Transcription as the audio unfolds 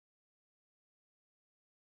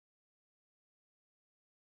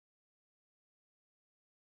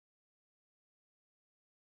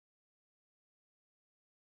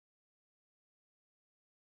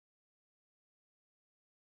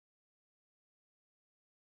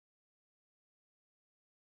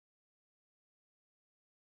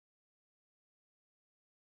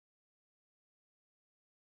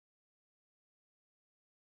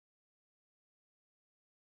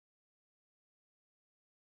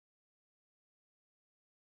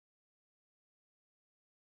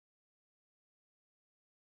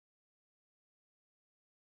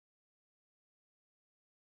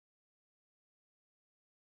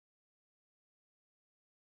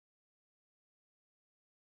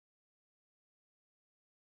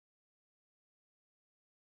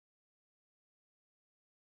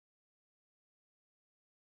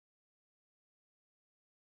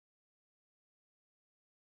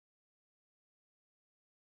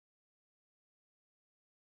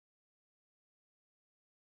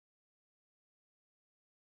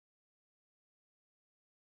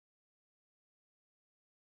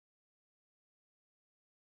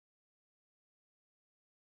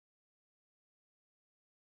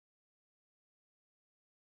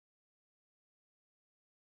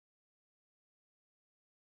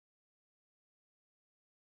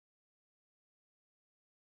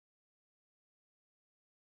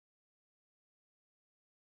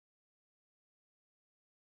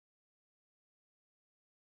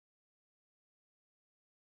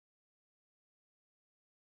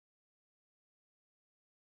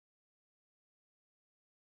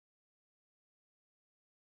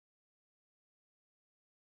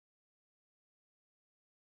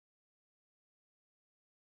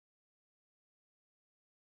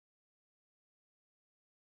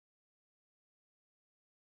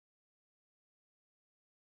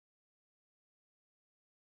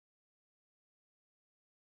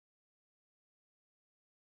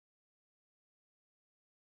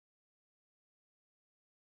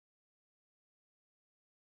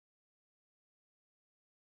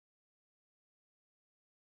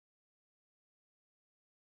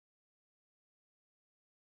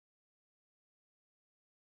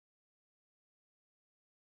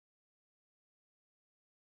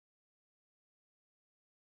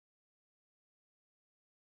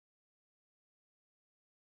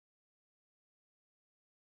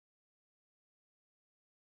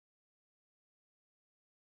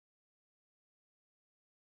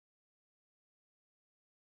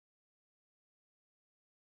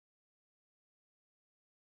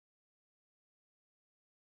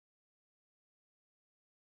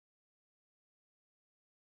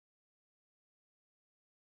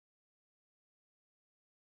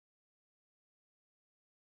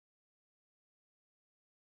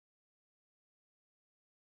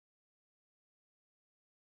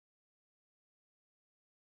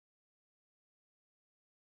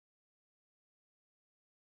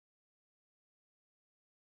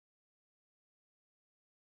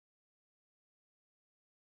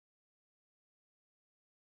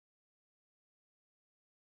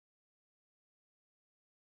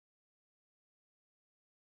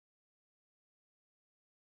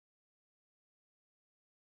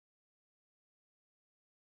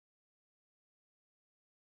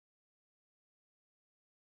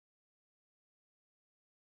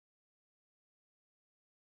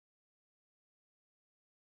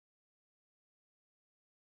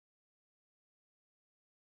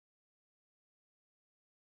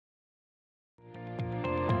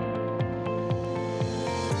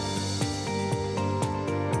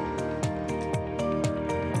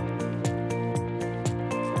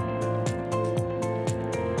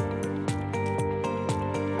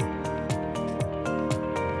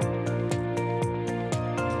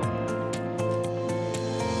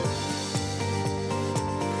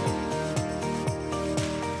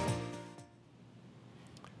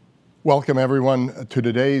Welcome everyone to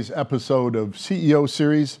today's episode of CEO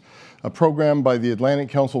Series, a program by the Atlantic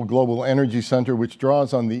Council Global Energy Center which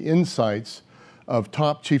draws on the insights of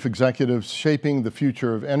top chief executives shaping the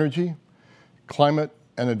future of energy, climate,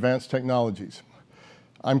 and advanced technologies.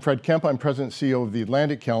 I'm Fred Kemp, I'm President and CEO of the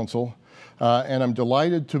Atlantic Council, and I'm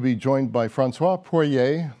delighted to be joined by François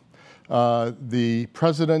Poirier, the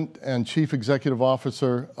President and Chief Executive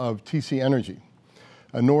Officer of TC Energy,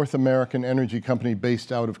 a North American energy company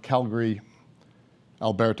based out of Calgary,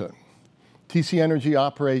 Alberta. TC Energy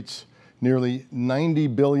operates nearly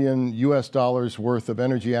 $90 billion worth of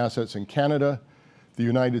energy assets in Canada, the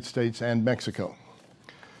United States, and Mexico.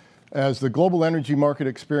 As the global energy market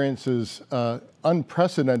experiences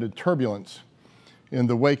unprecedented turbulence in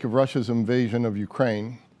the wake of Russia's invasion of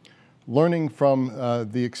Ukraine, learning from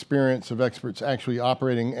the experience of experts actually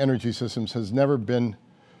operating energy systems has never been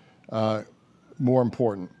more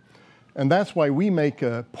important. And that's why we make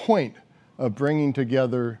a point of bringing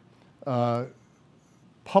together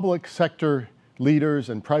public sector leaders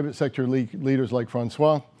and private sector leaders like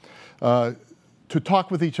François to talk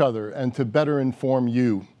with each other and to better inform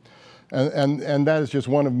you. And that is just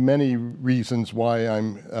one of many reasons why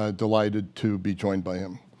I'm delighted to be joined by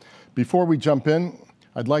him. Before we jump in,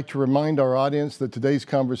 I'd like to remind our audience that today's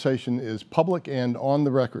conversation is public and on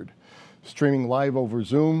the record, streaming live over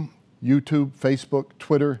Zoom, YouTube, Facebook,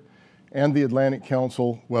 Twitter, and the Atlantic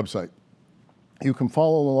Council website. You can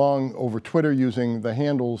follow along over Twitter using the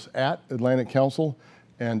handles @Atlantic Council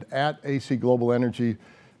and @AC Global Energy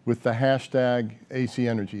with the hashtag AC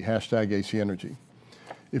Energy, hashtag AC Energy.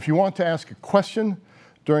 If you want to ask a question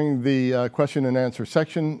during the question and answer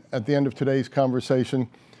section at the end of today's conversation,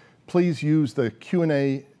 please use the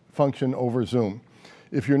Q&A function over Zoom.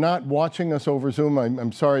 If you're not watching us over Zoom,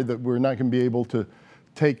 I'm sorry that we're not going to be able to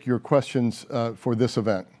take your questions for this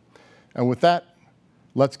event. And with that,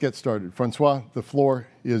 let's get started. François, the floor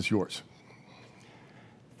is yours.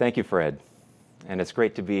 Thank you, Fred. And it's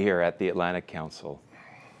great to be here at the Atlantic Council,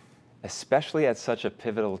 especially at such a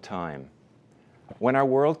pivotal time when our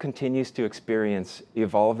world continues to experience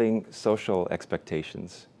evolving social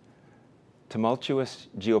expectations, tumultuous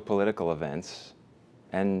geopolitical events,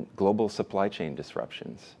 and global supply chain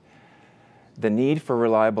disruptions. The need for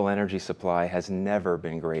reliable energy supply has never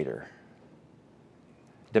been greater.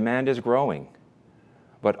 Demand is growing,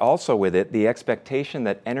 but also with it, the expectation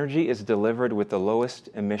that energy is delivered with the lowest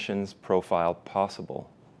emissions profile possible.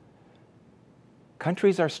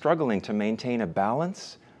 Countries are struggling to maintain a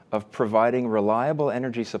balance of providing reliable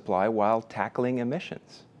energy supply while tackling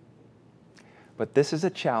emissions. But this is a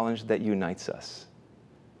challenge that unites us.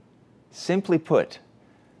 Simply put,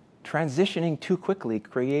 transitioning too quickly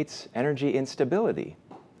creates energy instability,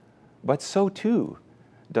 but so too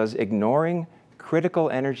does ignoring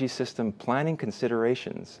critical energy system planning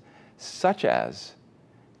considerations, such as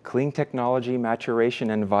clean technology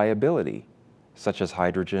maturation and viability, such as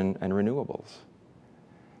hydrogen and renewables.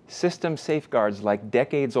 System safeguards like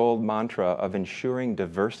decades-old mantra of ensuring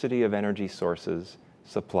diversity of energy sources,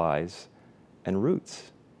 supplies, and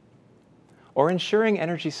routes. Or ensuring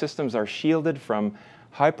energy systems are shielded from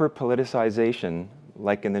hyper-politicization,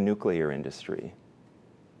 like in the nuclear industry.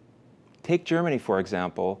 Take Germany, for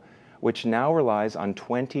example, which now relies on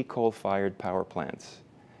 20 coal-fired power plants.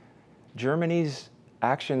 Germany's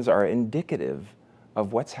actions are indicative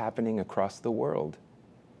of what's happening across the world.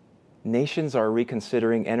 Nations are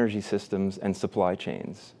reconsidering energy systems and supply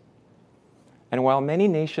chains. And while many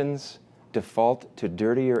nations default to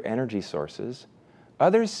dirtier energy sources,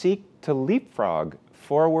 others seek to leapfrog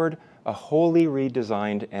forward a wholly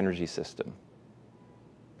redesigned energy system.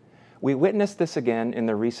 We witnessed this again in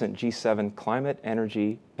the recent G7 Climate,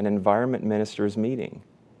 Energy, and Environment Ministers meeting.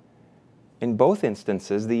 In both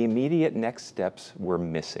instances, the immediate next steps were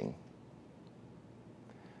missing.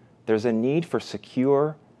 There's a need for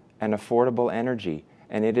secure and affordable energy,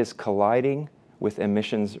 and it is colliding with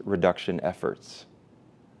emissions reduction efforts.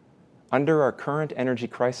 Under our current energy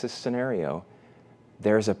crisis scenario,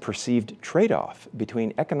 there's a perceived trade-off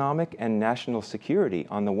between economic and national security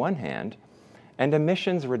on the one hand, and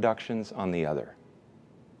emissions reductions on the other.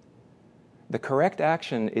 The correct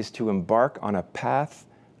action is to embark on a path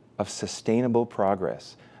of sustainable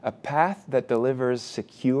progress, a path that delivers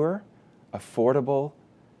secure, affordable,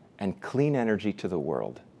 and clean energy to the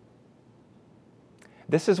world.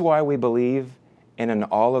 This is why we believe in an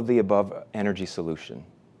all-of-the-above energy solution,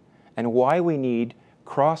 and why we need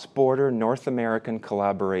cross-border North American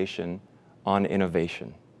collaboration on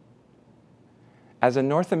innovation. As a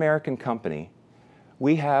North American company,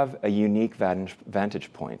 we have a unique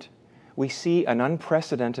vantage point. We see an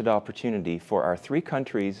unprecedented opportunity for our three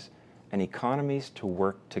countries and economies to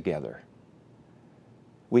work together.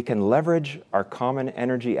 We can leverage our common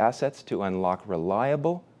energy assets to unlock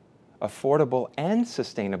reliable, affordable, and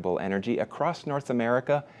sustainable energy across North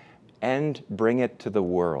America and bring it to the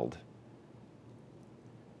world.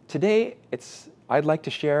 Today, I'd like to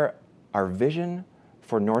share our vision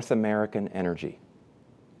for North American energy.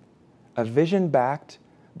 A vision backed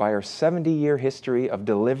by our 70-year history of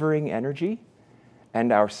delivering energy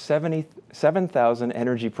and our 7,000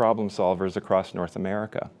 energy problem solvers across North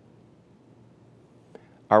America.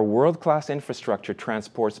 Our world-class infrastructure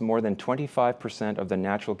transports more than 25% of the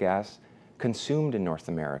natural gas consumed in North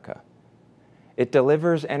America. It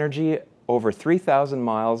delivers energy over 3,000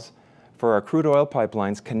 miles for our crude oil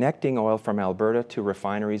pipelines connecting oil from Alberta to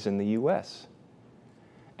refineries in the US.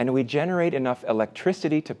 And we generate enough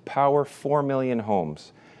electricity to power 4 million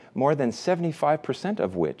homes, more than 75%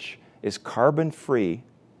 of which is carbon-free,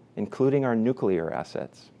 including our nuclear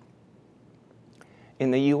assets. In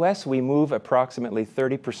the US, we move approximately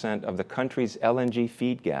 30% of the country's LNG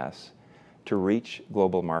feed gas to reach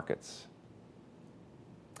global markets.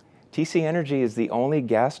 TC Energy is the only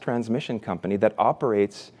gas transmission company that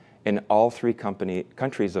operates in all three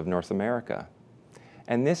countries of North America.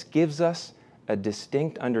 And this gives us a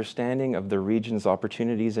distinct understanding of the region's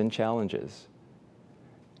opportunities and challenges,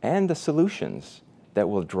 and the solutions that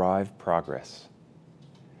will drive progress.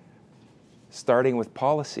 Starting with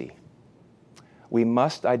policy, we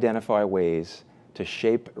must identify ways to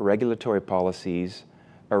shape regulatory policies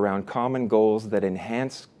around common goals that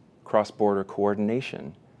enhance cross-border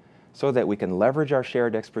coordination so that we can leverage our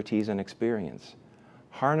shared expertise and experience,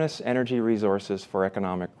 harness energy resources for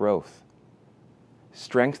economic growth,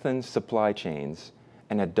 strengthen supply chains,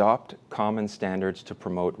 and adopt common standards to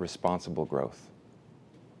promote responsible growth.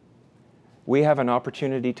 We have an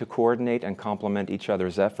opportunity to coordinate and complement each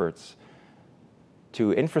other's efforts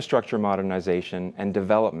to infrastructure modernization and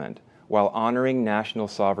development while honoring national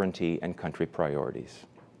sovereignty and country priorities.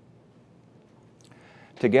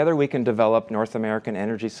 Together, we can develop North American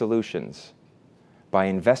energy solutions by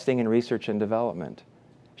investing in research and development,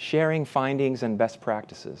 sharing findings and best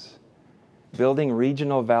practices, building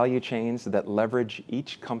regional value chains that leverage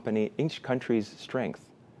each country's strength,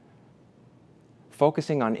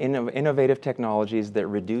 focusing on innovative technologies that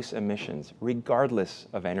reduce emissions regardless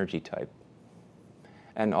of energy type,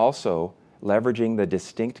 and also leveraging the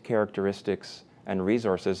distinct characteristics and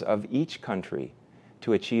resources of each country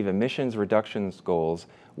to achieve emissions reductions goals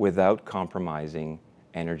without compromising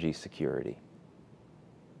energy security.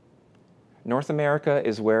 North America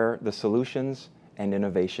is where the solutions and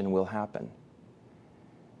innovation will happen.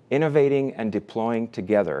 Innovating and deploying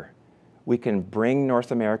together, we can bring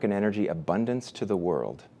North American energy abundance to the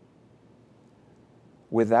world.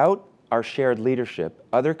 Without our shared leadership,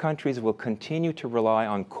 other countries will continue to rely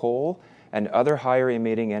on coal and other higher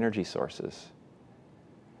emitting energy sources.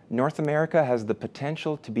 North America has the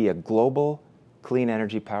potential to be a global clean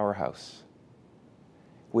energy powerhouse.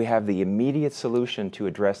 We have the immediate solution to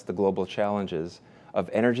address the global challenges of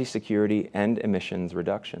energy security and emissions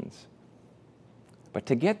reductions. But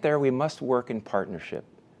to get there, we must work in partnership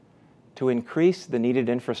to increase the needed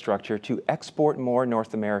infrastructure to export more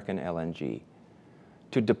North American LNG,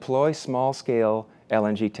 to deploy small-scale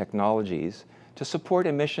LNG technologies to support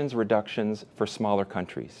emissions reductions for smaller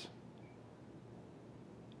countries,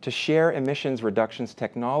 to share emissions reductions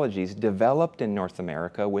technologies developed in North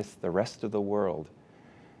America with the rest of the world,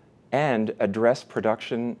 and address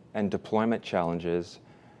production and deployment challenges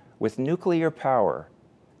with nuclear power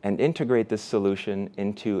and integrate this solution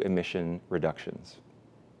into emission reductions.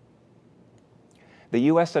 The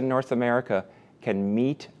US and North America can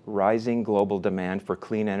meet rising global demand for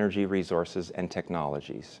clean energy resources and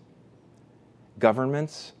technologies.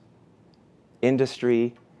 Governments,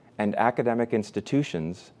 industry, and academic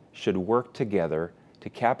institutions should work together to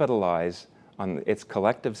capitalize on its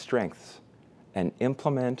collective strengths and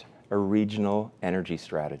implement a regional energy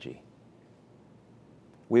strategy.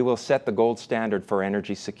 We will set the gold standard for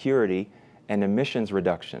energy security and emissions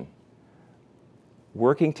reduction,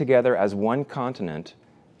 working together as one continent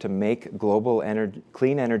to make global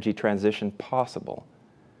clean energy transition possible.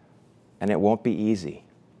 And it won't be easy,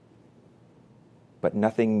 but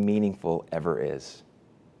nothing meaningful ever is.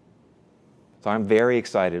 So I'm very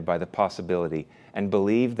excited by the possibility and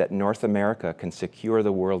believe that North America can secure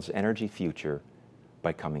the world's energy future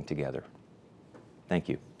by coming together. Thank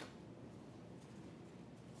you.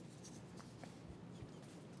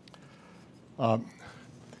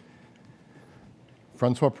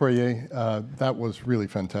 François Poirier, that was really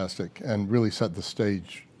fantastic and really set the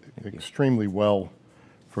stage extremely well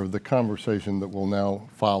for the conversation that will now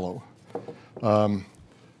follow.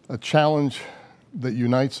 a challenge that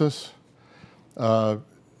unites us.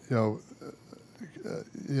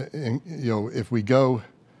 If we go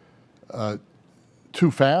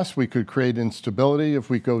too fast, we could create instability. If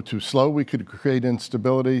we go too slow, we could create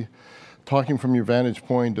instability. Talking from your vantage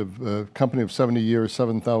point of a company of 70 years,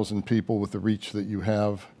 7,000 people with the reach that you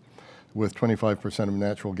have, with 25% of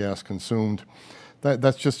natural gas consumed,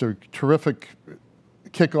 that's just a terrific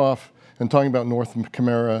kickoff. And talking about North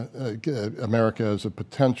America as a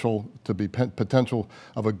potential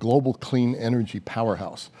of a global clean energy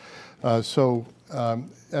powerhouse. As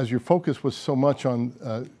your focus was so much on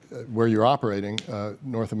where you're operating,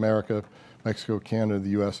 North America, Mexico, Canada,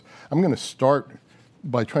 the U.S., I'm going to start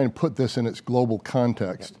by trying to put this in its global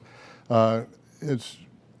context.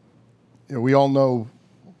 We all know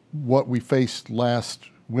what we faced last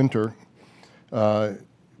winter,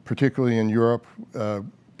 particularly in Europe,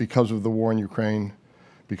 because of the war in Ukraine,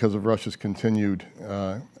 because of Russia's continued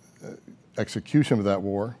execution of that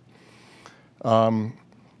war.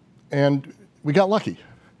 And we got lucky.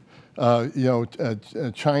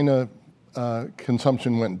 China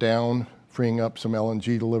consumption went down, freeing up some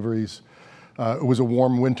LNG deliveries. It was a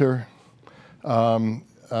warm winter. We're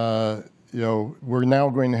now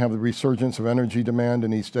going to have the resurgence of energy demand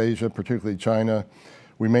in East Asia, particularly China.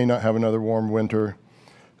 We may not have another warm winter.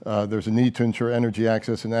 There's a need to ensure energy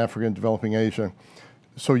access in Africa and developing Asia.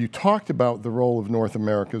 So you talked about the role of North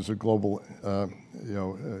America as a global,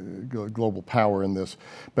 global power in this.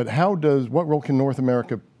 But what role can North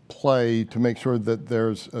America play to make sure that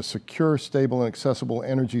there's a secure, stable, and accessible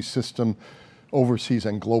energy system overseas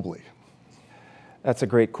and globally? That's a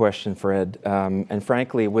great question, Fred. And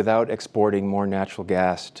frankly, without exporting more natural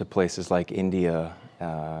gas to places like India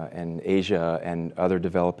and Asia and other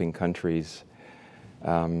developing countries,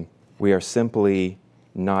 we are simply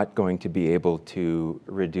not going to be able to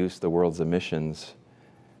reduce the world's emissions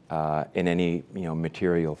in any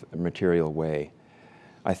material way.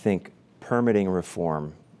 I think permitting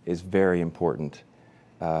reform is very important.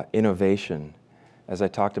 Innovation, as I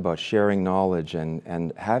talked about, sharing knowledge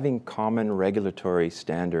and having common regulatory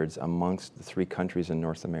standards amongst the three countries in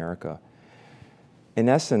North America. In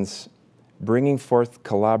essence, bringing forth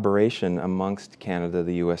collaboration amongst Canada,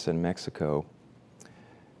 the US, and Mexico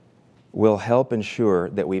will help ensure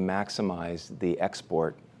that we maximize the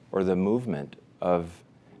export or the movement of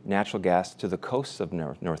natural gas to the coasts of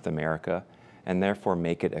North America, and therefore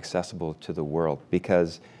make it accessible to the world.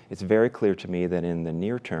 Because it's very clear to me that in the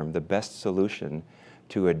near term, the best solution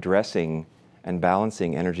to addressing and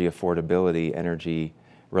balancing energy affordability, energy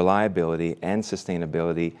reliability, and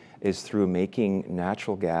sustainability is through making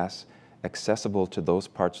natural gas accessible to those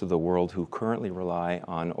parts of the world who currently rely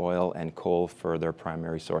on oil and coal for their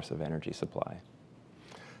primary source of energy supply.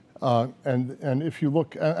 And if you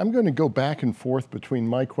look, I'm going to go back and forth between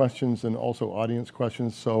my questions and also audience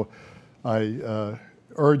questions. So I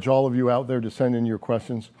urge all of you out there to send in your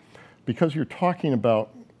questions. Because you're talking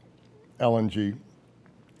about LNG,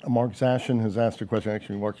 Mark Zashin has asked a question.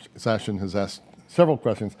 Actually, Mark Zashin has asked several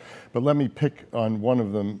questions, but let me pick on one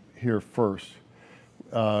of them here first.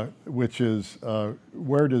 Which is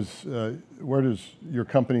where does your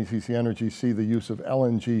company, CC Energy, see the use of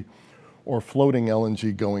LNG or floating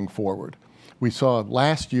LNG going forward? We saw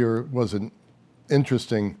last year was an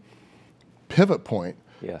interesting pivot point.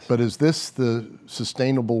 Yes. But is this the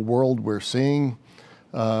sustainable world we're seeing?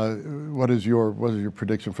 What is your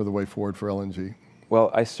prediction for the way forward for LNG?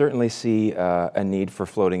 Well, I certainly see a need for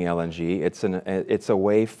floating LNG. It's a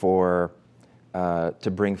way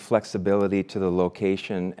to bring flexibility to the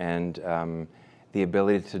location and the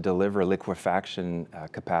ability to deliver liquefaction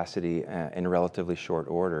capacity in relatively short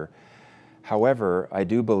order. However, I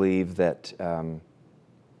do believe that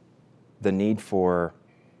the need for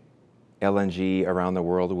LNG around the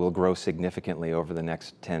world will grow significantly over the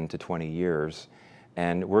next 10 to 20 years.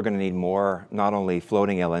 And we're going to need more, not only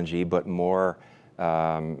floating LNG, but more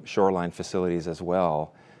shoreline facilities as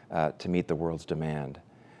well to meet the world's demand.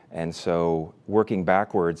 And so working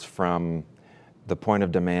backwards from the point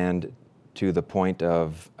of demand to the point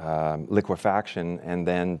of liquefaction and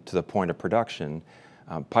then to the point of production,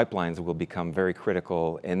 pipelines will become very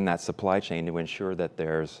critical in that supply chain to ensure that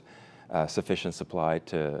there's sufficient supply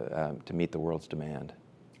to meet the world's demand.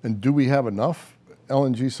 And do we have enough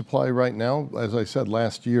LNG supply right now? As I said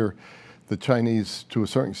last year, the Chinese, to a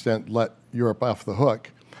certain extent, let Europe off the hook.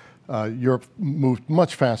 Europe moved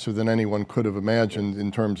much faster than anyone could have imagined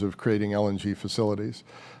in terms of creating LNG facilities.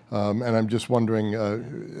 And I'm just wondering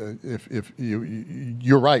if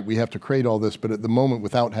you're right, we have to create all this, but at the moment,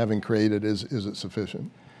 without having created, is it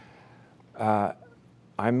sufficient?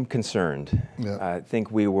 I'm concerned. Yeah. I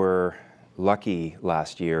think we were lucky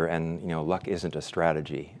last year, and luck isn't a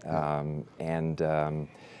strategy.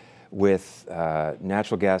 With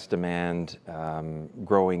natural gas demand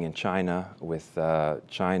growing in China, with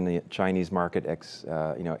Chinese market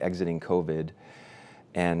exiting COVID,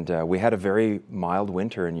 and we had a very mild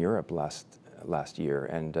winter in Europe last year,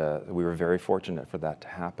 and we were very fortunate for that to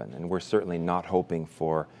happen. And we're certainly not hoping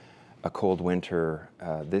for a cold winter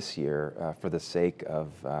this year for the sake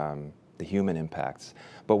of the human impacts.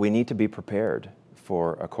 But we need to be prepared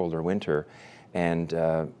for a colder winter, and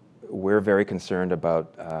we're very concerned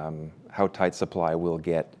about how tight supply will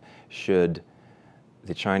get should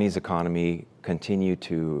the Chinese economy continue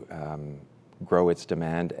to grow its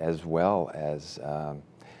demand, as well as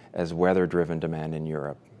weather-driven demand in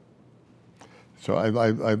Europe. So I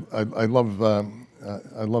love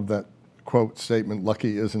that quote statement.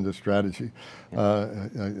 Lucky isn't a strategy.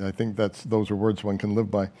 I think those are words one can live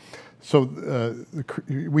by. So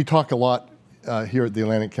we talk a lot here at the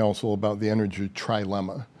Atlantic Council about the energy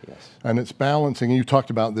trilemma. Yes. And it's balancing, and you talked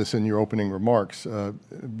about this in your opening remarks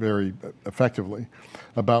very effectively,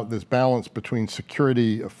 about this balance between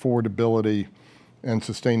security, affordability, and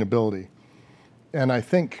sustainability. And I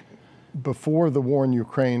think before the war in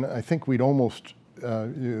Ukraine, I think we'd almost,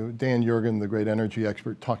 Dan Yergin, the great energy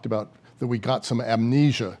expert, talked about that we got some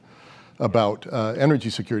amnesia about energy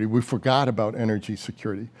security. We forgot about energy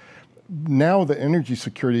security. Now that energy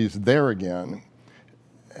security is there again,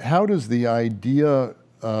 how does the idea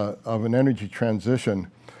of an energy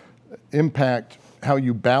transition impact how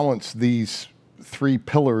you balance these three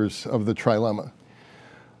pillars of the trilemma?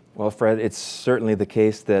 Well, Fred, it's certainly the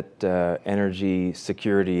case that energy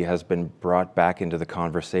security has been brought back into the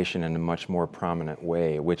conversation in a much more prominent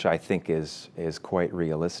way, which I think is quite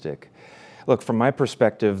realistic. Look, from my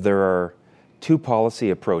perspective, there are two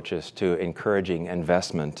policy approaches to encouraging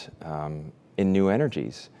investment in new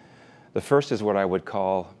energies. The first is what I would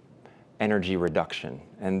call energy reduction,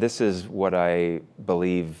 and this is what I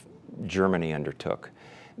believe Germany undertook.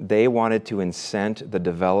 They wanted to incent the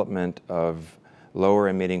development of lower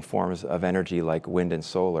emitting forms of energy like wind and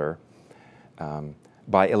solar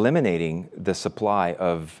by eliminating the supply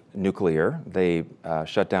of nuclear. They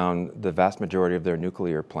shut down the vast majority of their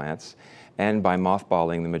nuclear plants, and by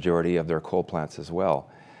mothballing the majority of their coal plants as well.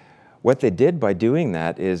 What they did by doing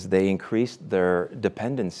that is they increased their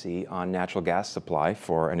dependency on natural gas supply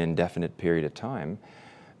for an indefinite period of time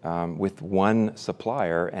with one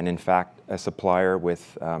supplier, and in fact a supplier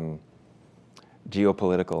with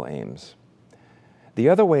geopolitical aims. The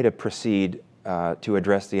other way to proceed to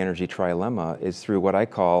address the energy trilemma is through what I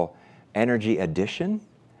call energy addition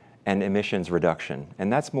and emissions reduction,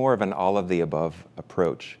 and that's more of an all-of-the-above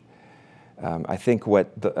approach. I think what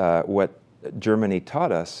Germany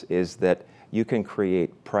taught us is that you can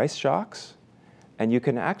create price shocks, and you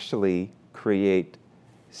can actually create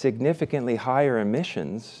significantly higher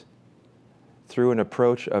emissions through an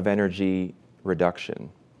approach of energy reduction.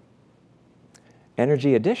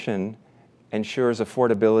 Energy addition ensures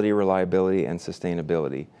affordability, reliability, and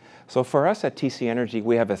sustainability. So for us at TC Energy,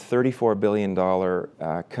 we have a $34 billion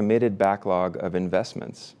committed backlog of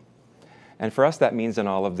investments. And for us, that means an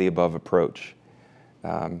all-of-the-above approach.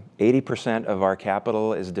 80% of our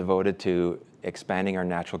capital is devoted to expanding our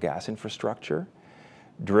natural gas infrastructure,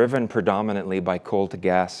 driven predominantly by coal to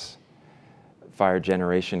gas fire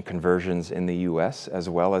generation conversions in the US, as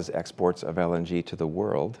well as exports of LNG to the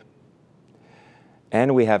world.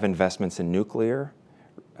 And we have investments in nuclear,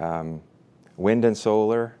 wind and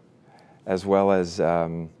solar, as well as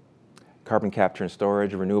carbon capture and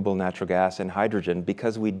storage, renewable natural gas, and hydrogen,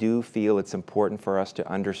 because we do feel it's important for us to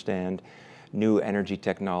understand new energy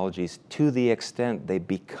technologies to the extent they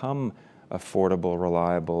become affordable,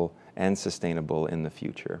 reliable, and sustainable in the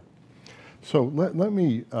future. So let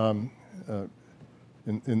me,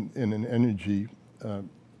 in an energy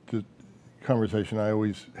conversation, I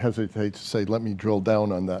always hesitate to say, let me drill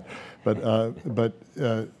down on that. But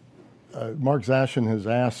Mark Zashin has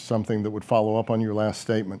asked something that would follow up on your last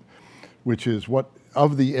statement, which is what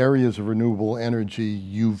of the areas of renewable energy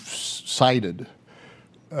you've cited,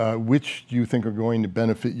 which do you think are going to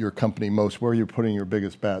benefit your company most? Where are you putting your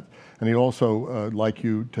biggest bet? And he'd also like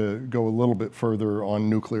you to go a little bit further on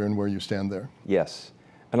nuclear and where you stand there. Yes.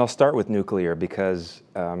 And I'll start with nuclear because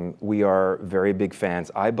we are very big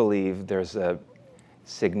fans. I believe there's a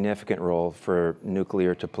significant role for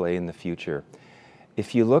nuclear to play in the future.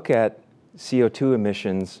 If you look at CO2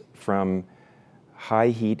 emissions from high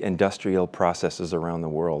heat industrial processes around the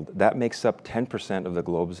world, that makes up 10% of the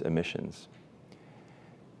globe's emissions.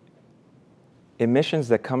 Emissions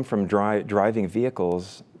that come from driving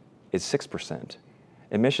vehicles is 6%.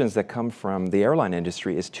 emissions that come from the airline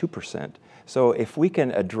industry is 2%. So if we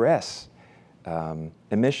can address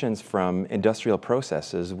emissions from industrial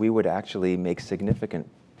processes, we would actually make significant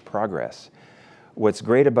progress. What's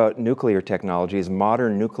great about nuclear technology is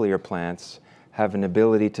modern nuclear plants have an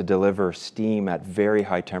ability to deliver steam at very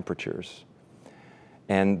high temperatures,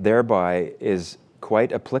 and thereby is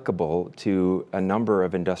quite applicable to a number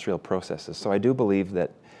of industrial processes. So I do believe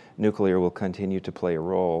that nuclear will continue to play a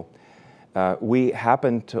role. We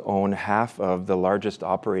happen to own half of the largest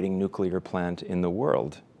operating nuclear plant in the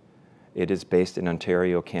world. It is based in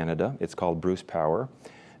Ontario, Canada. It's called Bruce Power.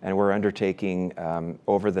 And we're undertaking,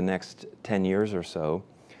 over the next 10 years or so,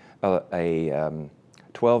 a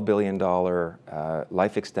 $12 billion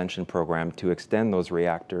life extension program to extend those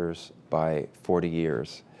reactors by 40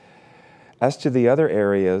 years. As to the other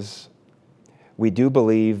areas, we do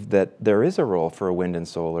believe that there is a role for wind and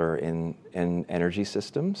solar in energy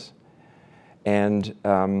systems. And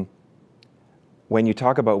when you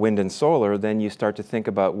talk about wind and solar, then you start to think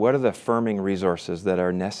about what are the firming resources that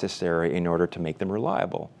are necessary in order to make them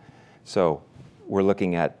reliable. So we're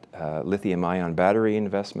looking at lithium-ion battery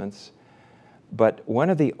investments. But one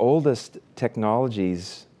of the oldest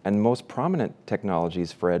technologies and most prominent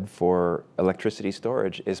technologies, Fred, for electricity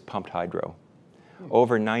storage is pumped hydro.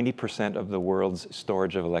 Over 90% of the world's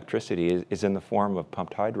storage of electricity is in the form of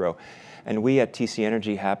pumped hydro. And we at TC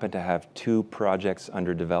Energy happen to have 2 projects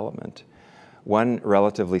under development. One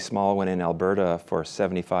relatively small one in Alberta for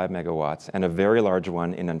 75 megawatts, and a very large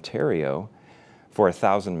one in Ontario for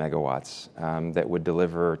 1,000 megawatts that would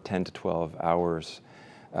deliver 10 to 12 hours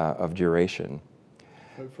of duration.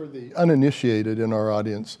 For the uninitiated in our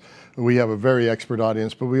audience, we have a very expert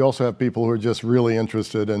audience, but we also have people who are just really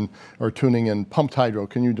interested and are tuning in. Pumped hydro,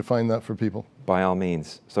 can you define that for people? By all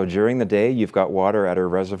means. So during the day, you've got water at a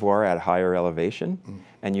reservoir at higher elevation,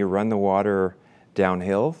 and you run the water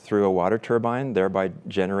downhill through a water turbine, thereby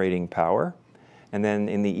generating power. And then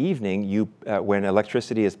in the evening, when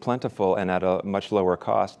electricity is plentiful and at a much lower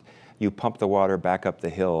cost, you pump the water back up the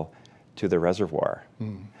hill to the reservoir.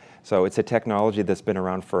 So it's a technology that's been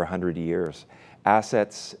around for 100 years.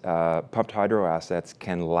 Assets, pumped hydro assets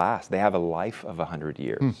can last. They have a life of 100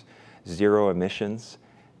 years. Zero emissions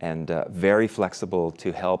and very flexible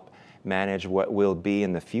to help manage what will be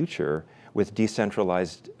in the future with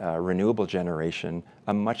decentralized renewable generation,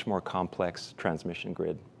 a much more complex transmission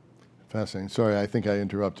grid. Fascinating. Sorry, I think I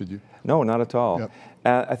interrupted you. No, not at all. Yep.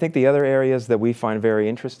 I think the other areas that we find very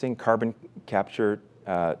interesting, carbon capture,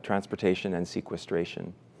 transportation, and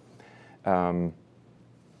sequestration.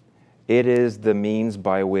 It is the means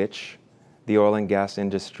by which the oil and gas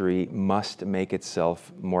industry must make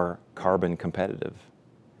itself more carbon competitive.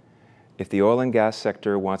 If the oil and gas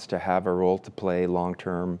sector wants to have a role to play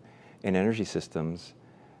long-term in energy systems,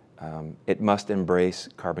 it must embrace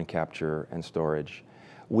carbon capture and storage.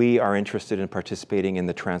 We are interested in participating in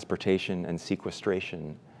the transportation and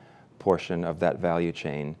sequestration portion of that value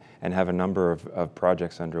chain and have a number of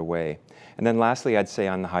projects underway. And then lastly, I'd say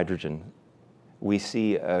on the hydrogen, we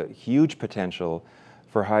see a huge potential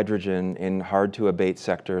for hydrogen in hard-to-abate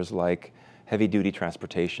sectors like heavy-duty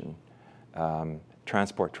transportation,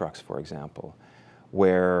 transport trucks, for example,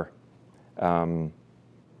 where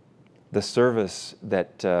the service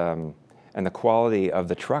that and the quality of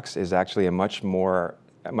the trucks is actually a much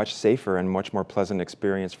safer and much more pleasant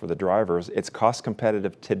experience for the drivers. It's cost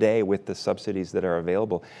competitive today with the subsidies that are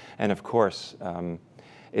available. And of course,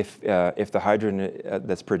 if the hydrogen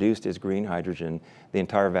that's produced is green hydrogen, the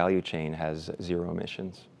entire value chain has zero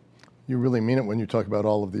emissions. You really mean it when you talk about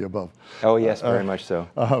all of the above. Oh yes, very much so.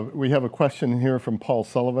 We have a question here from Paul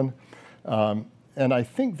Sullivan. And I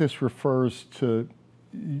think this refers to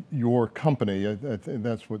your company.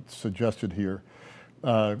 That's what's suggested here.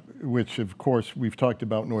 Which, of course, we've talked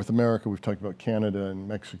about North America, we've talked about Canada and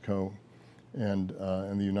Mexico and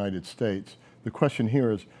the United States. The question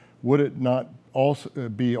here is, would it not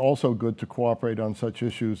be also good to cooperate on such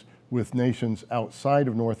issues with nations outside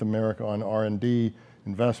of North America on R&D,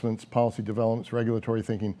 investments, policy developments, regulatory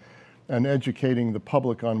thinking, and educating the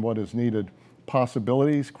public on what is needed?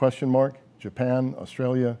 Possibilities, question mark, Japan,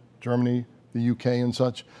 Australia, Germany, the UK and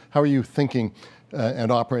such. How are you thinking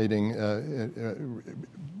and operating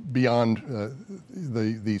beyond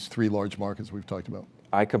these 3 large markets we've talked about?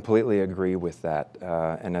 I completely agree with that.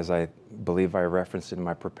 And as I believe I referenced in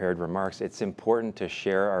my prepared remarks, it's important to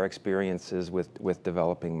share our experiences with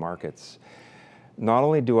developing markets. Not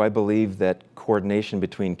only do I believe that coordination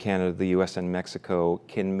between Canada, the US, and Mexico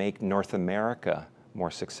can make North America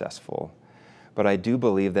more successful, but I do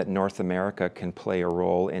believe that North America can play a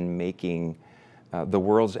role in making the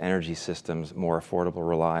world's energy systems more affordable,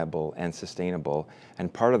 reliable, and sustainable.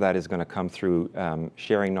 And part of that is going to come through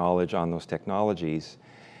sharing knowledge on those technologies.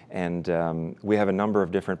 And we have a number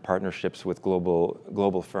of different partnerships with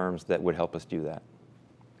global firms that would help us do that.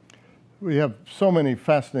 We have so many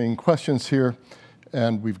fascinating questions here,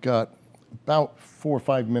 and we've got about 4 or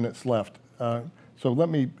 5 minutes left. So let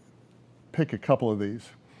me pick a couple of these.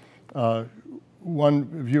 One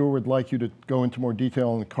viewer would like you to go into more detail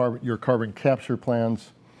on your carbon capture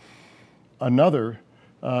plans. Another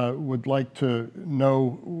would like to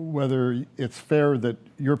know whether it's fair that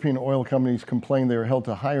European oil companies complain they are held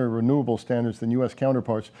to higher renewable standards than U.S.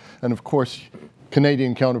 counterparts. And of course,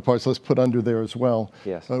 Canadian counterparts, let's put under there as well.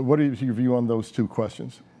 Yes. What is your view on those two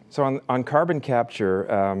questions? So on carbon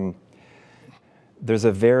capture, there's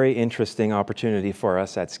a very interesting opportunity for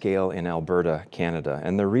us at scale in Alberta, Canada.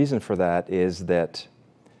 And the reason for that is that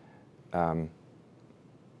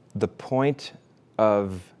the point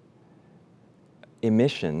of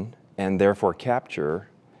emission and therefore capture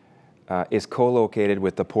is co-located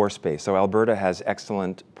with the pore space. So Alberta has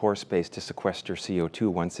excellent pore space to sequester CO2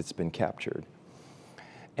 once it's been captured.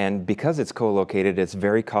 And because it's co-located, it's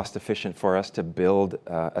very cost efficient for us to build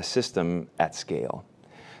a system at scale.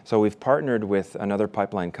 So we've partnered with another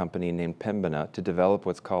pipeline company named Pembina to develop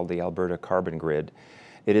what's called the Alberta Carbon Grid.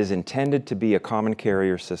 It is intended to be a common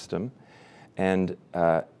carrier system, and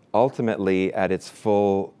ultimately at its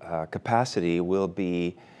full capacity will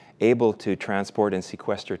be able to transport and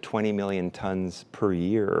sequester 20 million tons per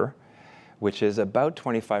year, which is about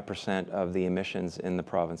 25% of the emissions in the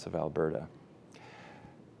province of Alberta.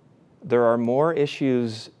 There are more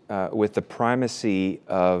issues with the primacy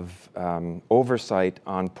of oversight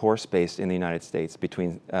on pore space in the United States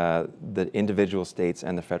between the individual states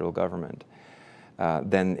and the federal government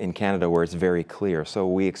than in Canada, where it's very clear. So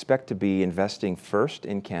we expect to be investing first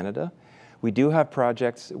in Canada. We do have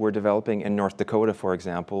projects we're developing in North Dakota, for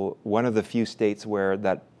example, one of the few states where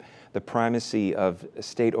the primacy of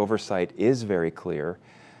state oversight is very clear.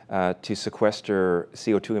 To sequester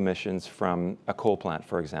CO2 emissions from a coal plant,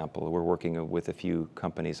 for example. We're working with a few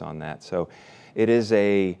companies on that. So it is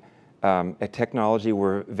a technology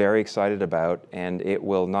we're very excited about, and it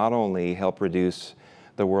will not only help reduce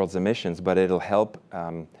the world's emissions, but it'll help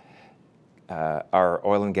our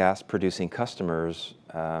oil and gas producing customers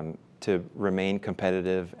to remain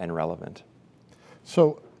competitive and relevant.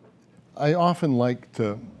 So I often like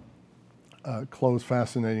to close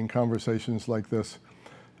fascinating conversations like this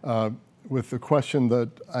with the question that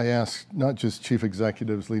I ask not just chief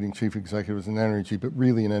executives, leading chief executives in energy, but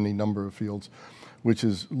really in any number of fields, which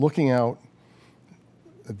is looking out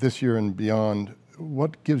at this year and beyond,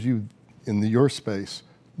 what gives you, in your space,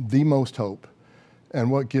 the most hope, and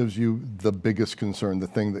what gives you the biggest concern, the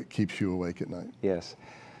thing that keeps you awake at night? Yes.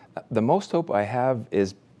 The most hope I have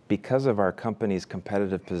is because of our company's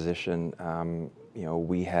competitive position.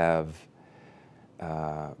 We have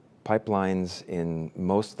pipelines in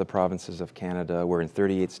most of the provinces of Canada. We're in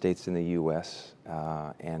 38 states in the U.S.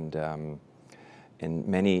 And in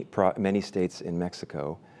many states in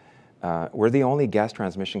Mexico. We're the only gas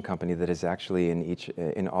transmission company that is actually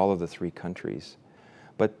in all of the 3 countries.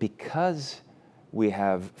 But because we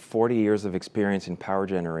have 40 years of experience in power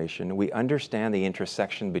generation, we understand the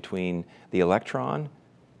intersection between the electron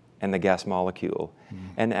and the gas molecule.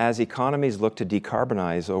 And as economies look to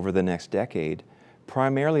decarbonize over the next decade,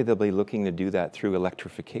 primarily they'll be looking to do that through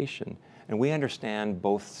electrification. And we understand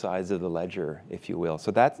both sides of the ledger, if you will.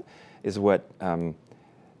 So that is what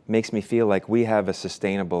makes me feel like we have a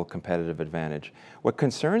sustainable competitive advantage. What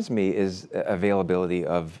concerns me is availability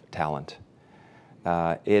of talent.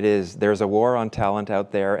 There's a war on talent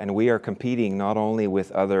out there, and we are competing not only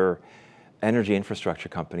with other energy infrastructure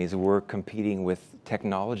companies, we're competing with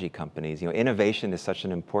technology companies. Innovation is such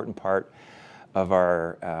an important part of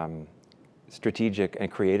our strategic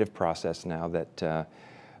and creative process now that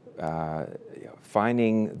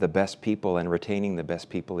finding the best people and retaining the best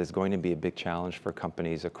people is going to be a big challenge for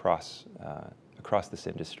companies across this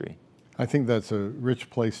industry. I think that's a rich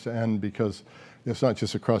place to end, because it's not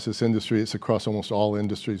just across this industry, it's across almost all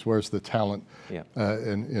industries. Where's the talent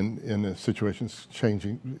in the situations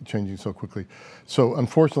changing so quickly? So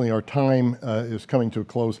unfortunately, our time is coming to a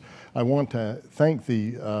close. I want to thank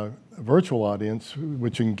the virtual audience,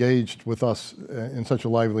 which engaged with us in such a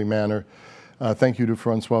lively manner. Thank you to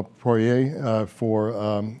François Poirier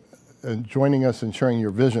for joining us and sharing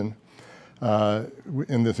your vision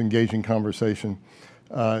in this engaging conversation.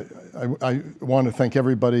 I want to thank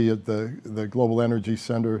everybody at the Global Energy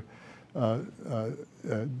Center,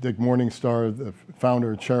 Dick Morningstar, the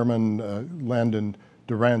founder, chairman, Landon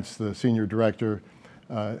Durrance, the senior director,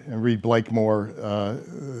 and read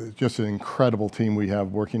Blakemore. Just an incredible team we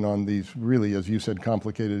have working on these really, as you said,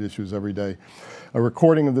 complicated issues every day. A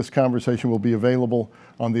recording of this conversation will be available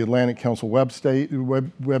on the Atlantic Council web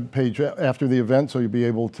page after the event, so you'll be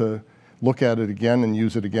able to look at it again and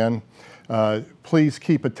use it again. Please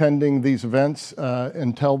keep attending these events.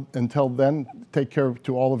 Until then, take care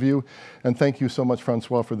to all of you. And thank you so much,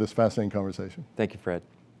 François, for this fascinating conversation. Thank you, Fred.